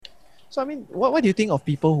So I mean, what do you think of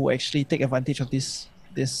people who actually take advantage of this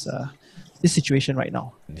situation right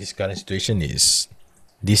now? This current situation is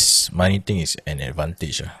this money thing is an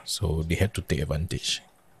advantage. So they have to take advantage.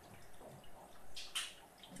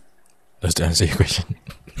 Does that answer your question?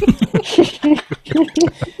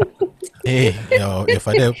 Hey, your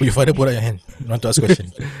father put out your hand. You want to ask a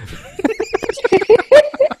question?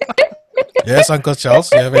 Yes, Uncle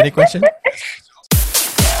Charles, you have any question?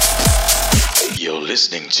 You're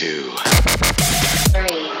listening to 3,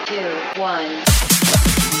 2, 1.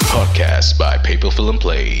 Podcast by Paper Film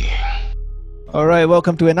Play. All right,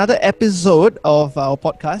 welcome to another episode of our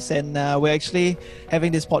podcast, and we're actually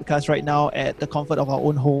having this podcast right now at the comfort of our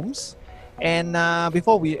own homes. And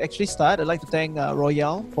before we actually start, I'd like to thank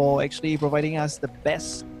Royale for actually providing us the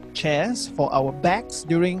best chairs for our backs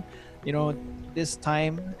during, this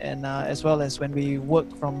time, and as well as when we work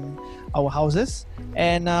from our houses.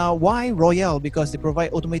 And why Royale? Because they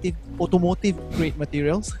provide automotive grade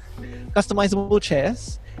materials, customizable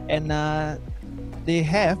chairs, and they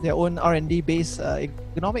have their own R&D based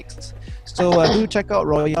economics. So do check out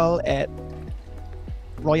Royale at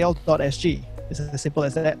royale.sg. It's as simple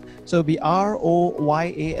as that. So it'll be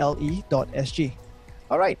ROYALE.sg.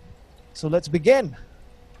 All right, so let's begin.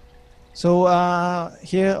 So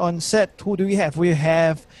here on set, who do we have? We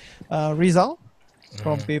have Rizal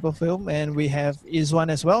from Paper Film, and we have Izwan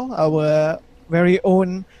as well, our very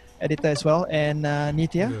own editor as well, and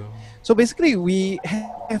Nitya. Hello. So basically, we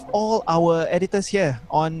have all our editors here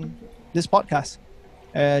on this podcast.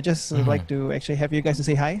 Just would like to actually have you guys to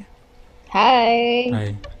say hi. Hi.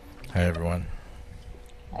 Hi. Hi everyone.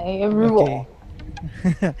 Hi everyone.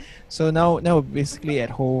 Okay. So now basically at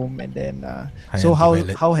home, and then so Auntie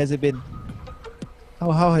Violet. how has it been?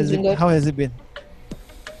 How has It's been it good. how has it been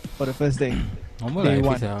for the first day? Normal Day lah,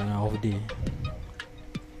 one. if it's on an off day.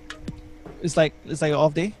 It's like an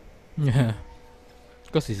off day. Yeah.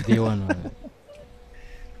 Because it's day one.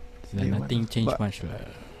 So Day one. nothing changed But- much. lah.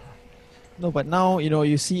 No, but now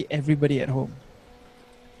you see everybody at home.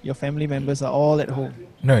 Your family members are all at home.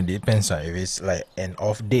 No, it depends. If it's like an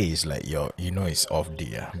off day, it's like it's off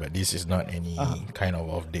day. But this is not any kind of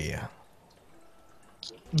off day.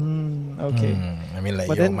 Okay. I mean, like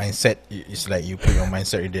But your then- mindset, it's like you put your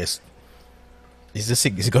mindset in this. It's the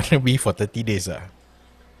sick. It's gonna be for 30 days.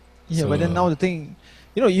 Yeah, but then So- now the thing,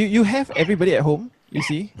 you have everybody at home. You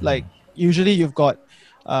see, like usually you've got,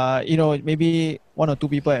 maybe one or two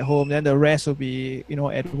people at home. Then the rest will be,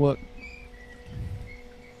 at work.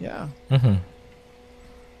 Yeah.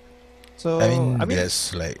 So I mean,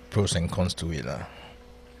 there's like pros and cons to it.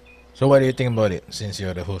 So what do you think about it, since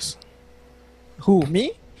you're the host? who,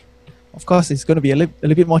 me? Of course, it's going to be a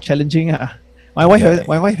little bit more challenging. My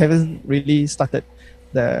wife hasn't really started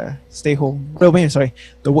the stay home.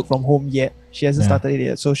 The work from home yet. She hasn't Yeah. started it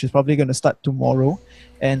yet, so she's probably going to start tomorrow.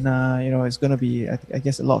 And it's going to be, I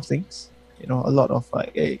guess, a lot of things. A lot of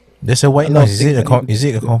like. There's a white A lot of noise. Is it things that need to is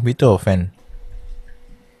it a be computer or fan?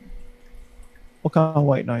 What kind of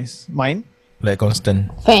white noise? Mine? Like constant.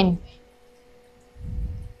 Fan.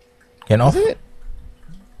 Can off? Is it?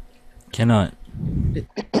 Cannot.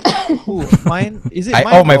 Who? Mine? Is it I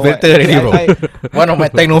mine? off my or what? filter already, Okay, bro. I- One of my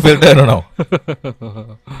techno filter, no.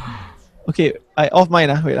 Okay, I off mine.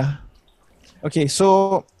 Wait. Okay,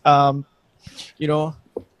 so now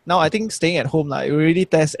I think staying at home it really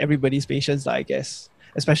tests everybody's patience, I guess.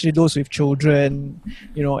 Especially those with children,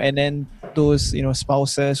 and then those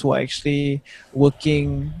spouses who are actually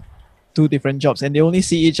working two different jobs, and they only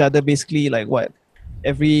see each other basically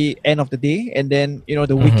every end of the day, and then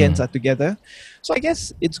the weekends are together. So I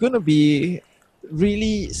guess it's gonna be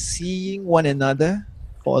really seeing one another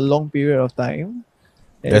for a long period of time.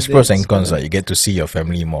 There's pros it's and cons. gonna- You get to see your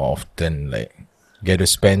family more often. Like, get to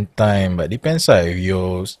spend time. But depends. If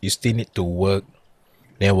you still need to work,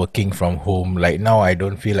 then working from home. Like now, I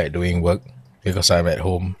don't feel like doing work because I'm at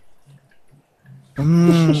home.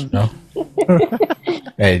 No,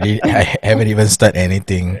 I haven't even started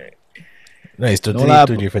anything. No, it's totally lah,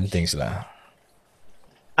 two different things, lah.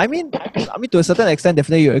 I mean, to a certain extent,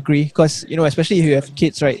 definitely you agree, because especially if you have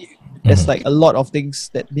kids, right? There's like a lot of things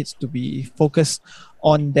that needs to be focused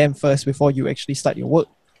on them first before you actually start your work.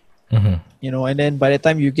 And then by the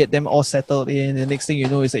time you get them all settled in, the next thing you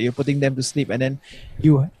know is that you're putting them to sleep, and then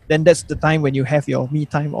that's the time when you have your me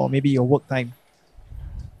time or maybe your work time.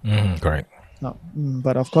 Correct. No,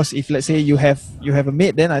 but of course, if let's say you have a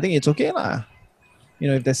maid, then I think it's okay lah.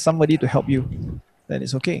 If there's somebody to help you, then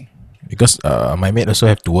it's okay. Because my mate also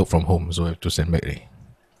have to work from home, so I have to send back.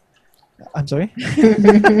 I'm sorry.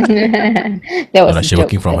 That was a She joke.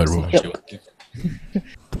 working from That her was a room. joke.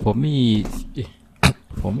 For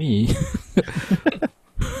me,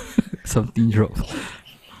 Something dropped.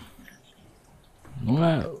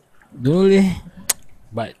 Well, don't really.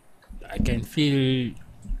 But I can feel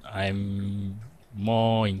I'm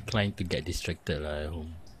more inclined to get distracted at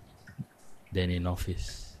home than in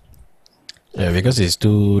office. Yeah, because it's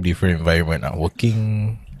two different environment.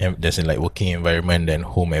 Working, there's a working environment and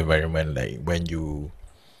home environment. Like when you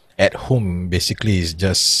at home, basically is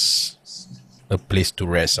just a place to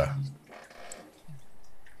rest.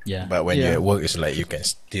 Yeah. But when you're at work, it's like you can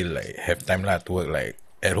still have time to work. Like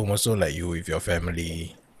at home also, like you with your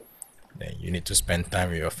family, then you need to spend time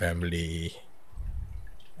with your family.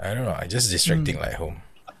 I don't know. I just distracting like home.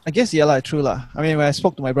 I guess true lah. I mean, when I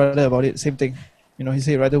spoke to my brother about it, same thing. You know, he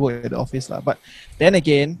said he'd rather work at the office lah. But then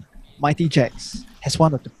again, Mighty Jacks has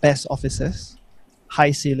one of the best offices,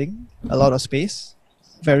 high ceiling, a lot of space,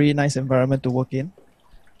 very nice environment to work in.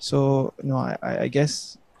 So I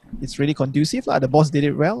guess it's really conducive lah. The boss did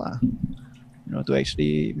it well lah. To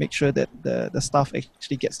actually make sure that the staff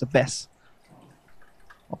actually gets the best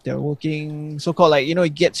of their working, so-called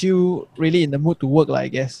it gets you really in the mood to work lah, I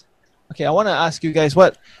guess. Okay, I want to ask you guys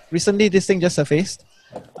recently this thing just surfaced.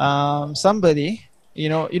 Somebody,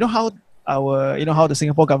 how how the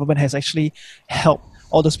Singapore government has actually helped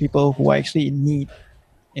all those people who are actually in need,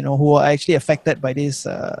 who are actually affected by this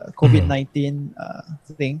COVID-19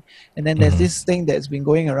 thing. And then there's this thing that's been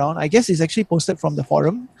going around. I guess it's actually posted from the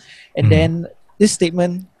forum. And then this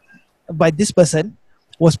statement by this person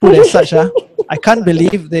was put as such. I can't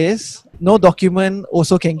believe this. No document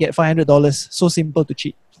also can get $500. So simple to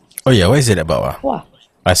cheat. Oh yeah, what is it about? Wow.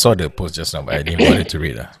 I saw the post just now, but I didn't bother to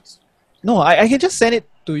read. No, I can just send it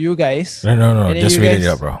to you guys. No. And then Just you read guys- it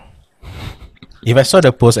up, bro. If I saw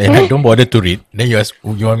the post and I don't bother to read, then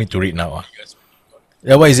you want me to read now?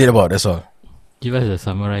 Yeah, what is it about? That's all. Give us a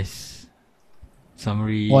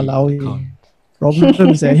summary. Walao, count.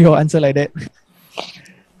 problems your answer like that.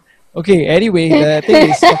 Okay, anyway, the thing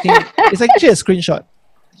is it's actually a screenshot.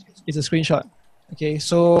 It's a screenshot. Okay,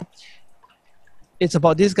 so it's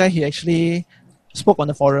about this guy. He actually spoke on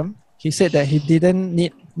the forum. He said that he didn't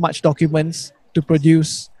need much documents to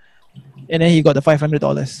produce, and then he got the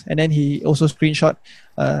 $500. And then he also screenshot,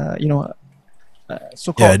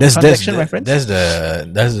 so-called transaction reference. That's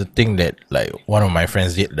the thing that one of my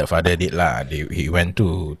friends did. The father did lah. He went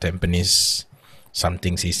to Tampines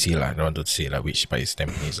something CC lah. I don't want to say which, but it's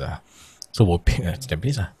Tampines lah. So it's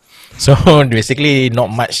Tampines lah. So basically, not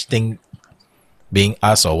much thing being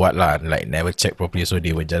asked or what lah. Never check properly. So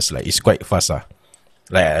they were just it's quite fast lah.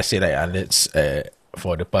 Like I said, unless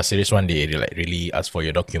for the past series one, they really ask for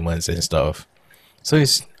your documents and stuff. So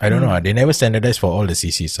it's I don't know. They never standardize for all the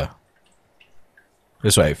CCs.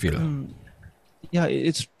 That's what I feel. Yeah,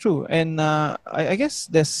 it's true. And I guess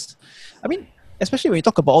especially when you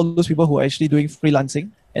talk about all those people who are actually doing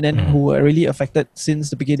freelancing and then who are really affected since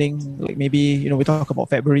the beginning, maybe, we talk about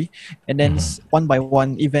February, and then one by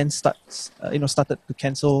one events started to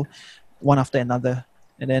cancel one after another.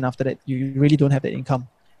 And then after that, you really don't have the income.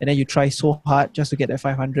 And then you try so hard just to get that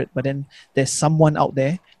 500. But then there's someone out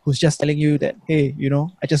there who's just telling you that, hey,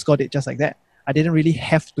 I just got it just like that. I didn't really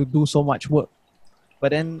have to do so much work.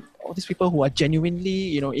 But then all these people who are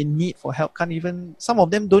genuinely, in need for help some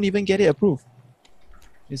of them don't even get it approved.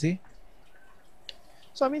 You see?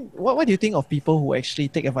 So, what do you think of people who actually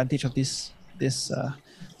take advantage of this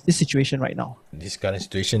situation right now? This current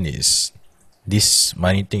situation is, this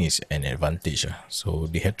money thing is an advantage. So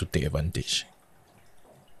they have to take advantage.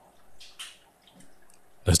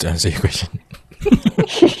 Does that answer your question?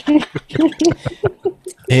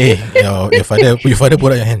 Hey, your father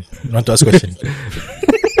put out your hand. You want to ask a question?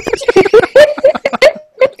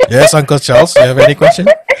 Yes, Uncle Charles, you have any question?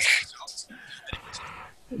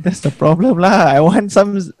 That's the problem lah. I want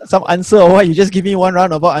some answer, or what? You just give me one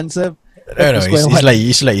roundabout answer. No,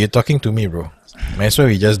 it's like you're talking to me, bro. Might as well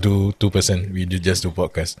we just do 2%. We just do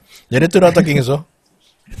podcast. The other two not talking as well.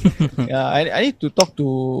 Yeah, I need to talk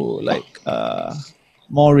to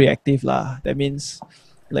more reactive lah. That means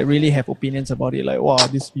really have opinions about it. Wow,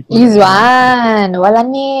 these people. Izwan,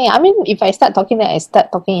 walani. If I start talking, then I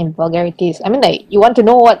start talking in vulgarities. You want to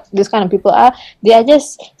know what these kind of people are? They are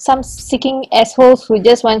just some seeking assholes who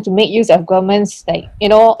just want to make use of governments.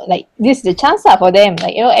 This is the chance for them.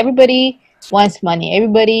 Everybody wants money.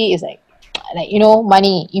 Everybody is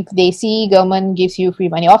money. If they see government gives you free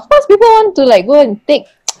money, of course people want to go and take.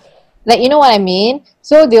 You know what I mean?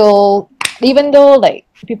 So they'll, even though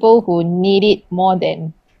people who need it more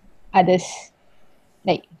than others,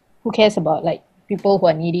 who cares about people who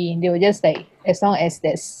are needy? They will just as long as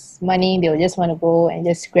there's money, they will just want to go and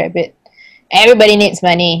just grab it. Everybody needs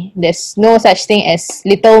money. There's no such thing as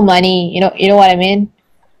little money. You know what I mean?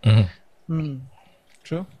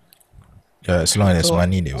 True. As long as there's So-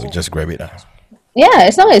 money, they will just grab it. Yeah,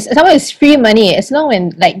 as long as it's free money, as long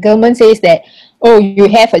when like government says that, oh, you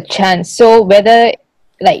have a chance. So whether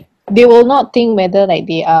like they will not think whether like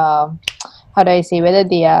they are, how do I say, whether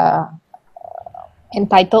they are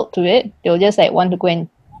entitled to it. They'll just like want to go and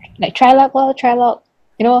like try luck, well, try luck.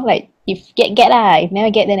 You know, like if get lah. If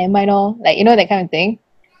never get, then never mind, oh. Like you know that kind of thing.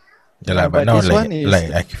 Yeah, Yeah, lah, but but now this one is-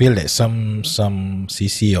 like I feel that some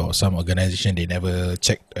CC or some organization, they never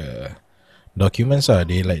check documents.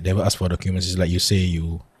 They like never ask for documents. It's like you say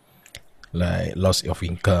you like loss of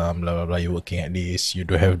income, blah blah blah. You're working at this, you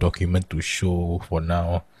don't have document to show for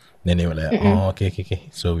now. Then they were like, oh, okay.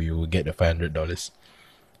 So you get the $500,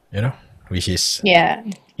 you know, which is Yeah.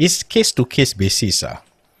 it's case to case basis.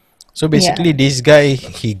 So basically, this guy,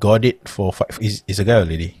 he got it for is a guy or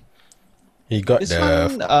lady? He got This the.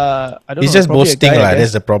 one, I don't He's know. just probably a boasting guy, I lah. guess.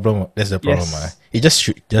 That's the problem. Yes. He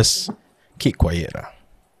just keep quiet lah.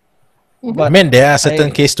 But I mean, there are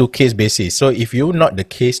certain I- case to case basis. So if you not the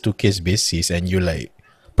case to case basis and you like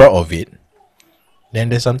proud of it,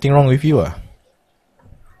 then there's something wrong with you.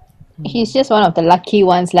 He's just one of the lucky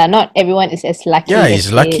ones, lah. Not everyone is as lucky. Yeah, as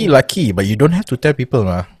it's lucky, but you don't have to tell people,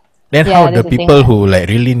 Then Yeah, how that's the the thing, people lah. who like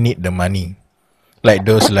really need the money, like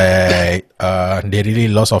those like they really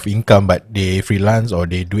loss of income, but they freelance or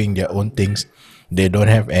they doing their own things, they don't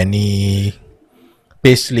have any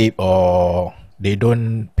pay slip or they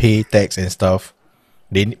don't pay tax and stuff.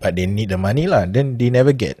 But they need the money lah. Then they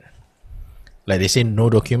never get. Like they say no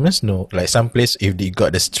documents, no. Like some place if they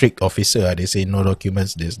got the strict officer, they say no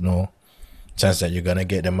documents. There's no chance that you're gonna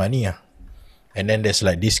get the money. And then there's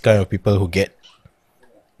like this kind of people who get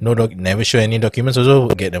never show any documents also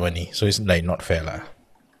get the money. So it's like not fair lah.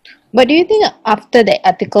 But do you think after that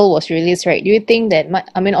article was released, right? Do you think that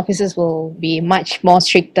officers will be much more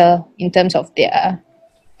stricter in terms of their?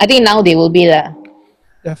 I think now they will be lah.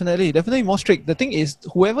 Definitely more strict. The thing is,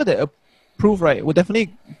 whoever that approve, right, will definitely,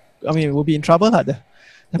 will be in trouble, lah.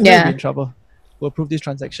 Definitely Yeah. be in trouble. Will approve this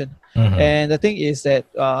transaction. Mhm. And the thing is that,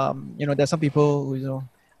 there are some people who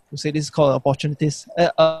say this is called opportunities.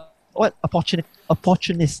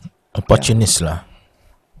 Opportunist. Opportunist lah.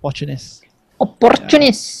 Opportunist.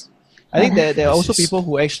 Opportunists. I think there are also This is- people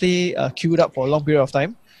who actually queued up for a long period of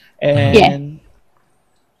time, and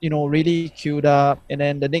really queued up, and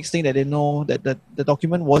then the next thing that they know that the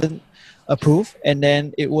document wasn't approved, and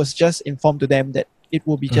then it was just informed to them that it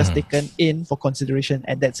will be just taken in for consideration,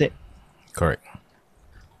 and that's it. Correct.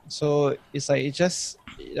 So it's like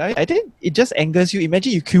I think it just angers you.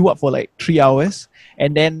 Imagine you queue up for like 3 hours,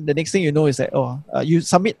 and then the next thing you know is that you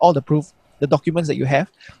submit all the proof, the documents that you have,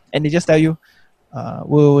 and they just tell you,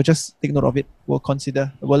 we'll just take note of it. We'll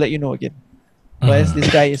consider. We'll let you know again. Whereas this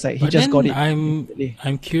guy is like he But just then got it.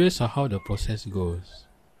 I'm curious of how the process goes.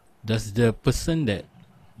 Does the person that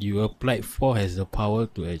you applied for has the power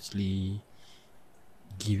to actually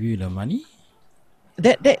give you the money?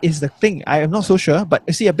 That is the thing. I am not so sure, but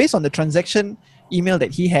you see, based on the transaction email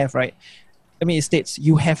that he have, right? It states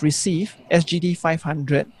you have received SGD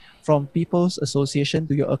 500 from People's Association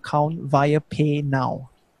to your account via Pay Now.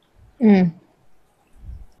 Mm.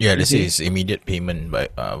 Yeah, they You see? say it's immediate payment by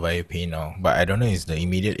via PayNow, but I don't know if the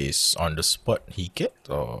immediate is on the spot he get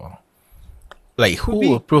or like Could who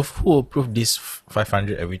be. approve this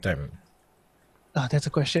 500 every time? That's a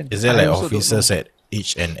question. Is there I like also don't officers know. at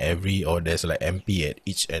each and every, or there's like MP at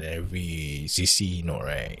each and every CC? No,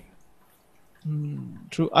 right?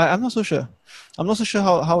 True. I'm not so sure. I'm not so sure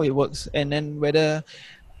how it works, and then whether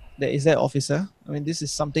there is that officer. This is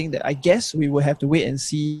something that I guess we will have to wait and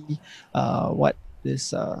see what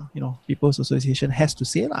this People's Association has to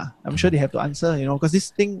say lah. I'm sure they have to answer, because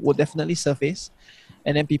this thing will definitely surface,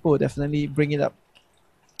 and then people will definitely bring it up.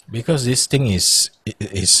 Because this thing is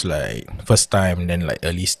like first time, then like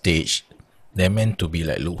early stage. They're meant to be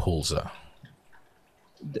like loopholes.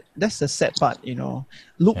 That's the sad part,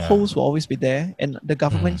 Loopholes will always be there, and the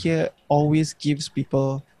government here always gives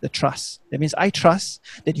people the trust. That means I trust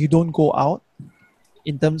that you don't go out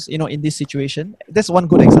in terms, in this situation. That's one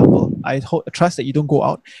good example. I trust that you don't go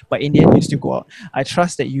out, but in the end you still go out. I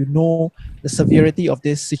trust that you know the severity of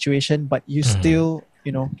this situation, but you still,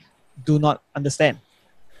 do not understand.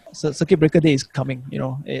 So circuit breaker day is coming,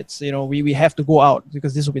 it's, we have to go out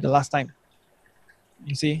because this will be the last time.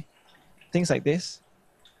 You see, things like this.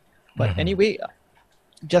 But anyway,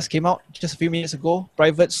 just came out just a few minutes ago.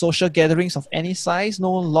 Private social gatherings of any size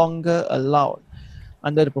no longer allowed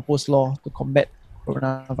under the proposed law to combat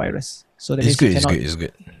coronavirus. So that It's means you good, it's cannot, good, it's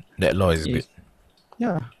good. That law is good.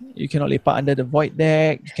 yeah, you cannot lepak under the void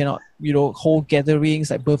deck. You cannot, hold gatherings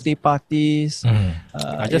like birthday parties.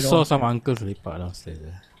 I just saw some uncles lepak downstairs.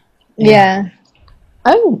 Yeah.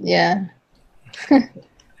 Yeah.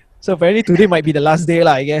 So apparently today might be the last day,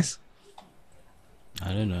 lah, I guess.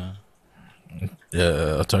 I don't know.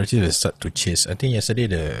 The authorities will start to chase. I think yesterday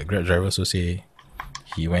the Grab driver also say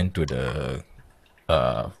he went to the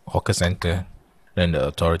hawker center. Then the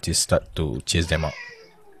authorities start to chase them out.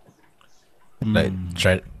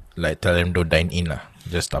 Like tell them don't dine in lah.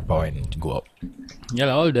 Just tap out and go out. Yeah,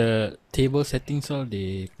 like all the table settings all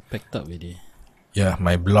they packed up already. Yeah,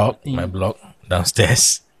 my block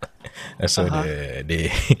downstairs. So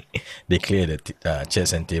they clear the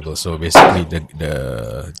chairs and tables. So basically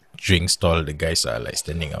the drink stall, the guys are like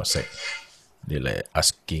standing outside. They're like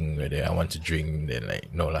asking whether I want to drink. They're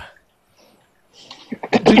like, no lah.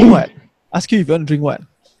 Drink what? Ask you if you want to drink what?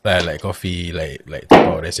 Like coffee, like tap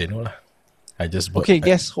out. They say no lah. I just bought. Okay,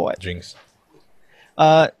 guess what? Drinks.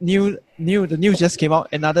 The news just came out.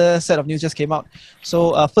 Another set of news just came out.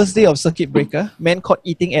 So first day of circuit breaker, man caught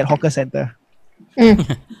eating at hawker center.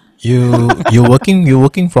 You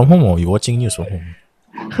working from home or you watching news from home?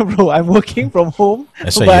 Bro, I'm working from home,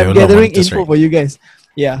 That's but why you I'm have a lot of gathering monitors, info right? for you guys.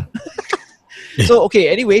 Yeah. So okay,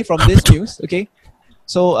 anyway, from this news, okay.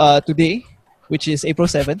 So today, which is April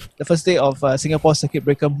 7th, the first day of Singapore circuit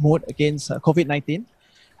breaker mode against COVID-19,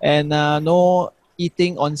 and no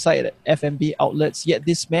eating on site at F&B outlets. Yet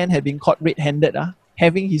this man had been caught red-handed,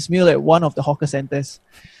 having his meal at one of the hawker centers.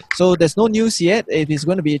 So there's no news yet if he's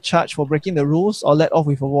going to be charged for breaking the rules or let off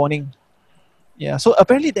with a warning. Yeah. So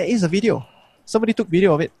apparently there is a video. Somebody took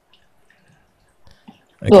video of it.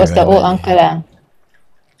 It was the old uncle lah.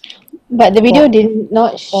 But the video did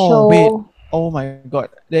not show. Oh wait. Oh my god.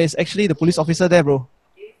 There's actually the police officer there, bro.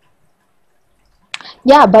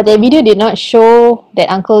 Yeah, but the video did not show that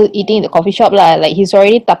uncle eating in the coffee shop lah. Like he's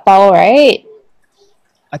already tapao, right?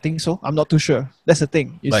 I think so. I'm not too sure. That's the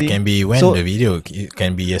thing. You But see? can be when So- the video. It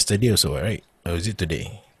can be yesterday also, right? Or is it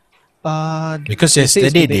today? Because they say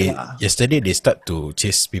it's yesterday today they lah. yesterday they start to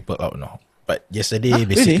chase people out now. But yesterday Huh?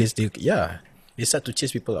 basically Really? still they start to chase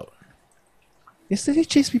people out. Yesterday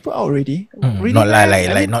chased people out already. Really? Not man? like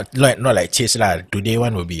I mean, not like chase lah. Today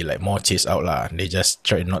one will be like more chase out lah. They just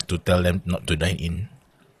try not to tell them not to dine in.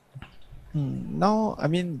 now, I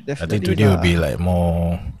mean, I definitely. think today will lah. be like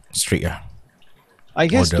more strict I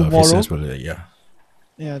guess Or the tomorrow. officers will like,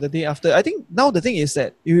 Yeah, the day after. I think now the thing is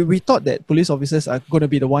that we thought that police officers are going to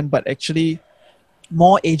be the one, but actually,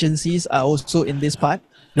 more agencies are also in this part.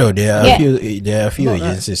 No, there are Yeah. a few Not,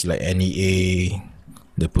 agencies like NEA,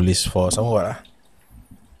 the police force, or what?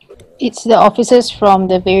 It's the officers from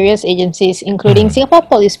the various agencies, including Singapore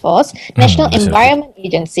Police Force, National that's right. Environment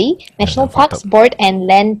Agency, National fucked Parks up. Board, and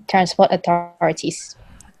Land Transport Authorities.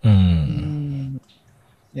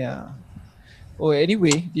 Yeah. Oh,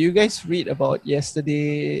 anyway, do you guys read about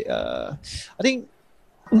yesterday? I think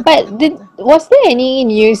But was there any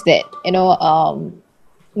news that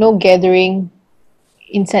no gathering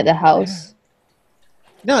inside the house?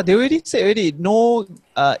 no, they already said already no.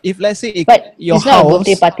 If let's say But your it's not a house,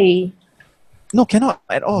 birthday party. no, cannot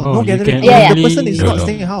at all. Oh, No you gathering. can Yeah, yeah. The person is No, not no.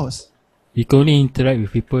 staying in a house. You can only interact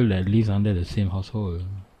with people that lives under the same household.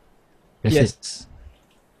 That's it. Yes.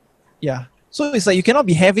 Yeah. So it's like you cannot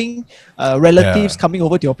be having relatives Yeah. coming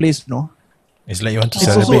over to your place, no? It's like you want to It's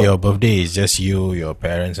celebrate also- your birthday. It's just you, your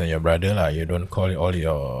parents, and your brother lah. You don't call all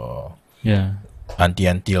your Yeah.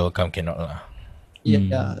 auntie all come cannot lah.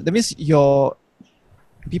 Yeah. That means your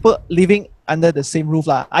people living under the same roof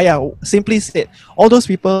lah. Yeah, simply said, all those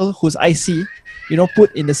people whose IC,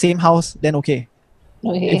 put in the same house, then okay.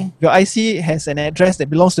 Okay. If your IC has an address that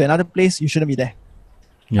belongs to another place, you shouldn't be there.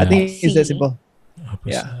 Yeah. I think it's that see. simple. Apa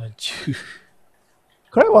Yeah. saja.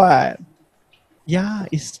 Correct what? Yeah,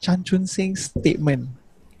 it's Chan Chun Sing's statement.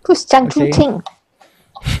 Who's Chang Chun Okay. Ting?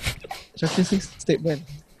 Chan Chun Sing's statement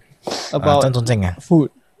Ah, about Tan Zong Zeng ah.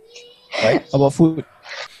 food. Right? About food.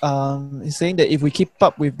 He's saying that if we keep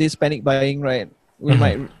up with this panic buying, right, we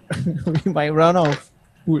might we might run out of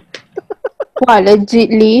food. Wow,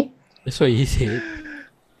 legitly. That's what he said.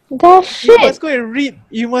 The You shit. must go and read.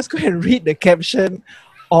 You must go and read the caption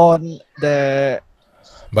on the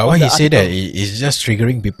But why the he say that? article. It's just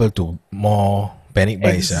triggering people to more panic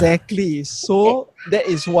buys. exactly. So that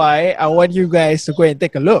is why I want you guys to go and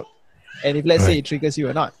take a look, and if let's say Right. it triggers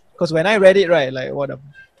you or not. Because when I read it, right, like what a,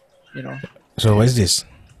 So what is this?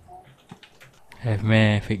 Have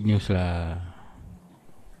fake news lah.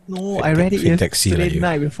 no, Fake I read it fake taxi lah yesterday you.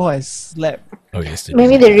 night before I slept. Oh, yesterday.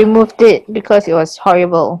 Maybe they removed it because it was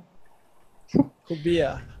horrible. Could be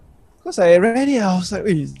Because I read it, I was like,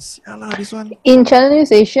 wait, this one. In Channel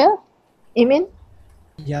News Asia, you mean?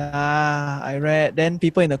 Yeah, I read. Then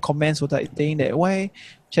people in the comments were like saying that why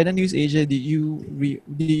Channel News Asia did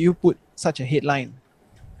you put such a headline?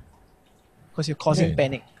 Because you're causing Yeah.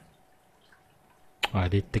 panic.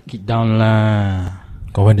 They take it down lah.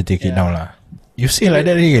 Kau want to take it down lah. You see like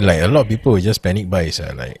that already, like a lot of people will just panic buy.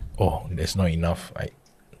 Like, oh, there's not enough, like,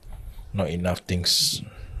 not enough things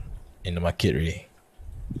in the market really.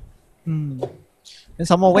 And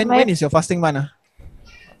some more, when is your fasting month?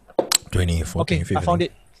 2014, Okay, 15.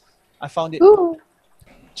 I found it. Ooh.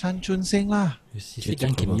 Chan Chun Sing lah. You see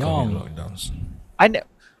Chan Kim Yong. Lockdowns.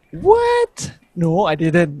 What? No, I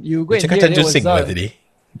didn't. You go and Cakap hear Chan that Chun was Sing Zal. lah tadi.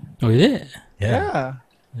 Oh, is it? Yeah.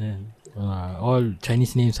 Yeah. All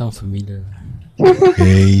Chinese names sound familiar.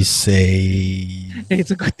 They say.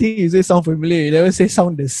 It's a good thing you say sound familiar. You never say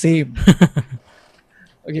sound the same.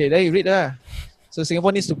 Okay, there you read that. So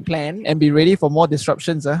Singapore needs to plan and be ready for more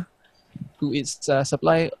disruptions to its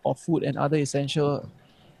supply of food and other essential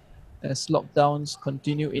as lockdowns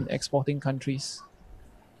continue in exporting countries.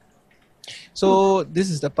 So this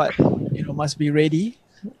is the part, must be ready.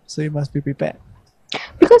 So you must be prepared.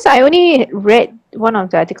 Because I only read one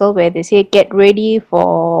of the article where they say get ready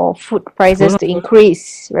for food prices to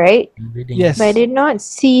increase, right? I'm reading. Yes. But I did not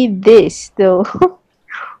see this though.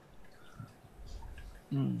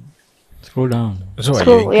 Scroll down. So what,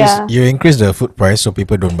 So, yeah. you increase the food price so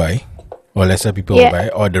people don't buy, or lesser people Yeah. will buy,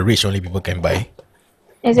 or the rich only people can buy.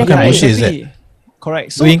 Exactly. Yeah, bullshit is that?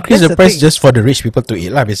 Correct. So we increase that's the price thing. just for the rich people to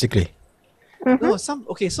eat lah, basically. No,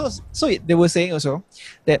 they were saying also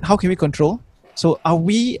that how can we control? So are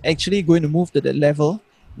we actually going to move to the level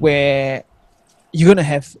where you're going to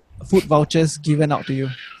have food vouchers given out to you?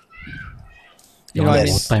 You know what I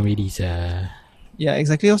mean? Yes. Time already, sir. Yeah,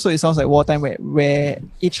 exactly. Also, it sounds like wartime where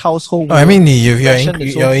each household. No, I mean, if ration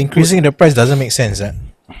its you're own increasing the price, doesn't make sense.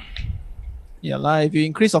 Yeah, lah. If you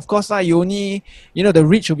increase, of course, lah. You only, the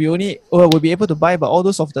rich will be able to buy, but all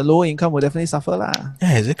those of the lower income will definitely suffer, lah.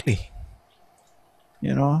 Yeah, exactly.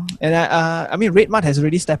 And I mean, RedMart has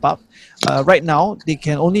already stepped up. Right now, they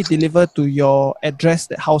can only deliver to your address,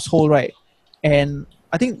 that household, right? And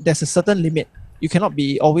I think there's a certain limit. You cannot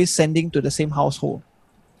be always sending to the same household.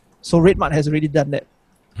 So RedMart has already done that.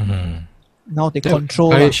 Now they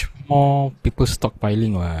control. Encourage more people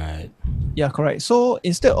stockpiling. What? Yeah, correct. So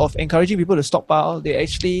instead of encouraging people to stockpile, they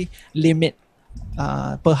actually limit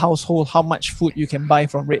per household how much food you can buy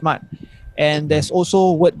from RedMart. And there's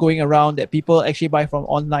also word going around that people actually buy from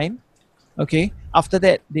online. Okay. After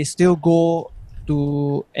that, they still go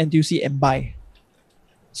to NTUC and buy.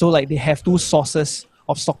 So like they have two sources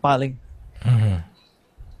of stockpiling.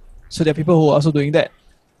 So there are people who are also doing that.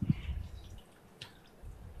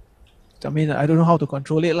 I mean, I don't know how to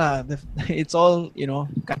control it lah. It's all,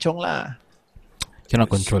 kacong lah. Cannot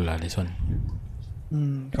control lah this one.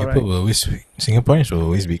 Correct. People will always, Singaporeans will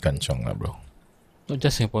always be kanchong lah, bro. Not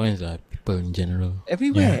just Singaporeans, people in general.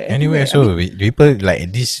 Everywhere. Anywhere, so people like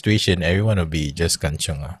in this situation, everyone will be just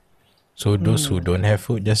kanchong lah. So those who don't have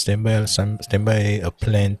food, just stand by a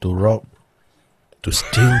plan to rob, to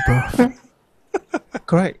steal, bro.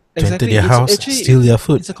 Correct. To enter Exactly. their It's house, actually- steal their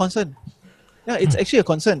food. It's a concern. Yeah, it's actually a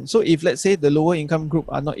concern. So if let's say the lower income group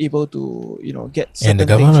are not able to, get certain And the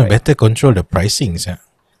things, government right? better control the pricings. Yeah.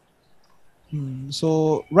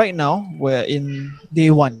 So right now we're in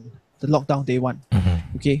day one, the lockdown day one.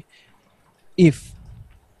 Okay, if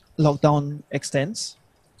lockdown extends,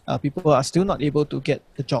 people are still not able to get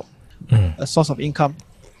the job, a source of income.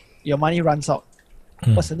 Your money runs out.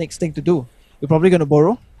 What's the next thing to do? You're probably gonna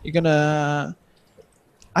borrow. You're gonna,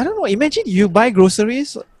 I don't know. Imagine you buy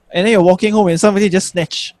groceries and then you're walking home and somebody just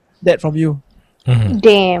snatch that from you.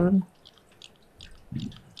 Damn.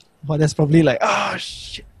 But that's probably like, oh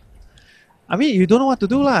shit. I mean, you don't know what to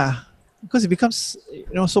do lah, because it becomes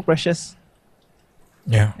so precious.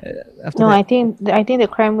 Yeah. After No, that. I think the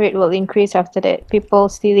crime rate will increase after that. People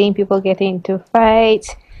stealing, people getting into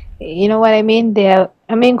fights. You know what I mean?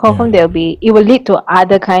 Confirm it will lead to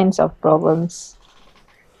other kinds of problems.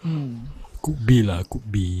 Could be lah,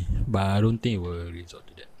 could be. But I don't think it will resort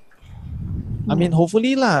to that. I mean,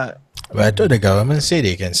 hopefully lah. But I thought the government say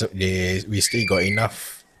we still got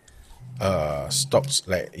enough stocks,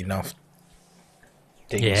 like enough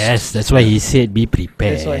things. Yes, that's why he said be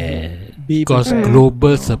prepared. That's why be Because prepared.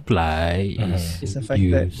 global supply It's is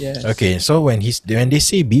affected. used. Yes. Okay, so when they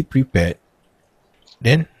say be prepared,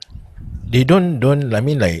 then they don't I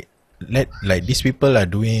mean like these people are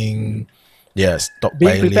doing their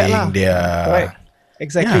Being prepared lah. stockpiling, their Correct.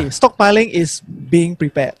 Exactly. Yeah. Stockpiling is being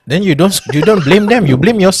prepared. then you don't blame them, you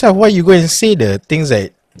blame yourself. Why you go and say the things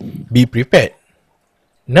that be prepared?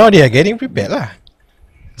 Now they are getting prepared lah.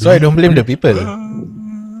 So I don't blame the people.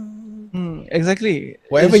 Exactly.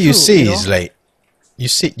 Whatever It's you true, say is like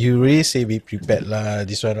you really say be prepared lah.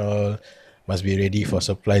 This one all must be ready for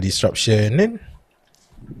supply disruption. Then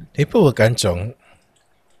people will kanchong.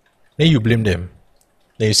 Then you blame them.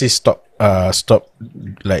 They say stop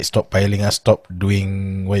piling us, stop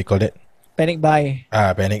doing, what you call that? Panic buy.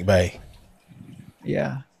 Panic buy.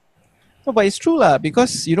 Yeah. No, but it's true lah,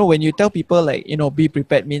 because when you tell people like be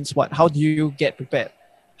prepared means what? How do you get prepared?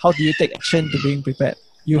 How do you take action to being prepared?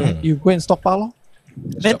 You go and stockpile lor.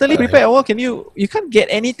 Mentally prepared. Well, you can't get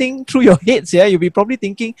anything through your heads. Yeah, you'll be probably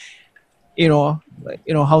thinking,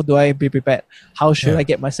 how do I be prepared? How should I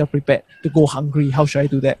get myself prepared to go hungry? How should I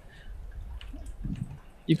do that?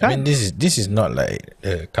 You can't. I mean, this is not like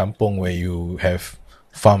a kampong where you have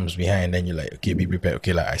farms behind and then you're like, okay, be prepared.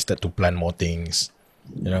 Okay, like I start to plant more things.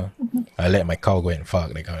 I let my cow go and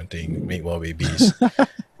fuck, that kind of thing, make more babies.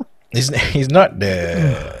 It's not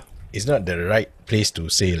the right place to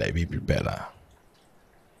say like be prepared lah.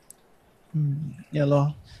 Yeah,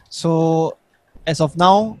 lor. So as of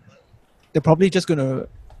now, they're probably just gonna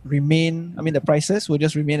remain. I mean, the prices will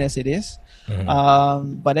just remain as it is.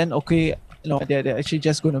 But then they're actually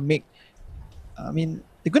just gonna make. I mean,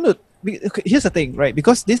 they're gonna. Here's the thing, right?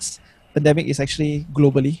 Because this pandemic is actually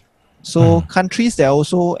globally. So countries that are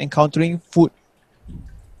also encountering food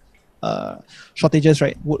shortages,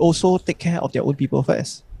 right, would also take care of their own people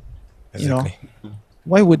first. Exactly.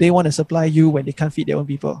 Why would they want to supply you when they can't feed their own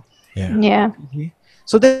people? Yeah. Okay.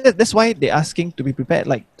 So that's why they're asking to be prepared.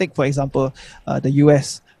 Like, take for example, the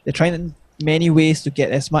US. They're trying in many ways to get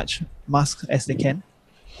as much masks as they can,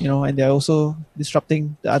 and they're also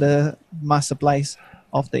disrupting the other mask supplies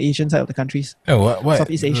of the Asian side of the countries. What?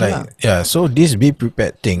 Southeast Asia. So this be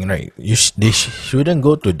prepared thing, right? They shouldn't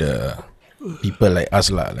go to the people like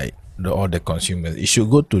us lah, like all the consumers. It should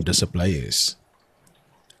go to the suppliers.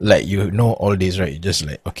 Like all this, right? Just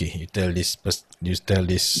like, okay, you tell this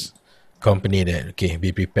company that, okay,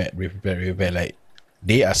 be prepared. Like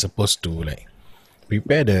they are supposed to like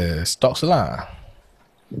prepare the stocks lah,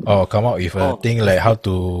 or come out with a thing like how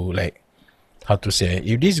to say,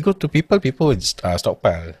 if this go to people will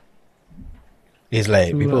stockpile. It's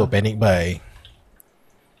like people will panic buy.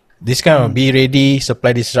 This kind of be ready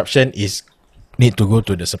supply disruption is need to go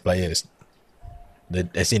to the suppliers,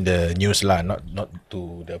 as in the news lah, not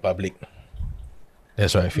to the public.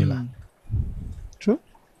 That's what I feel lah. True.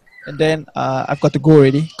 And then I've got to go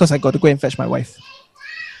already because I got to go and fetch my wife.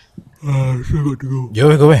 Sure got to go.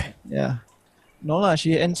 You go where? Yeah. No lah,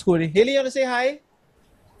 she ends school already. Haley, you want to say hi?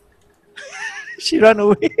 She ran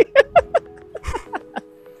away.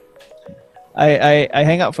 I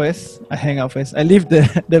hang up first. I leave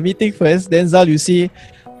the meeting first. Then Zal, you see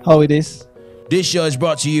how it is. This show is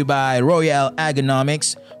brought to you by Royale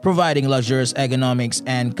Ergonomics, providing luxurious ergonomics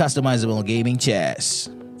and customizable gaming chairs.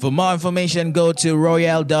 For more information, go to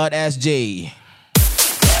royale.sg.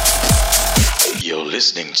 You're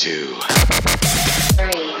listening to 3,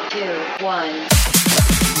 2, 1.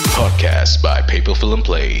 Podcast by Paper Film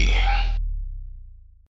Play.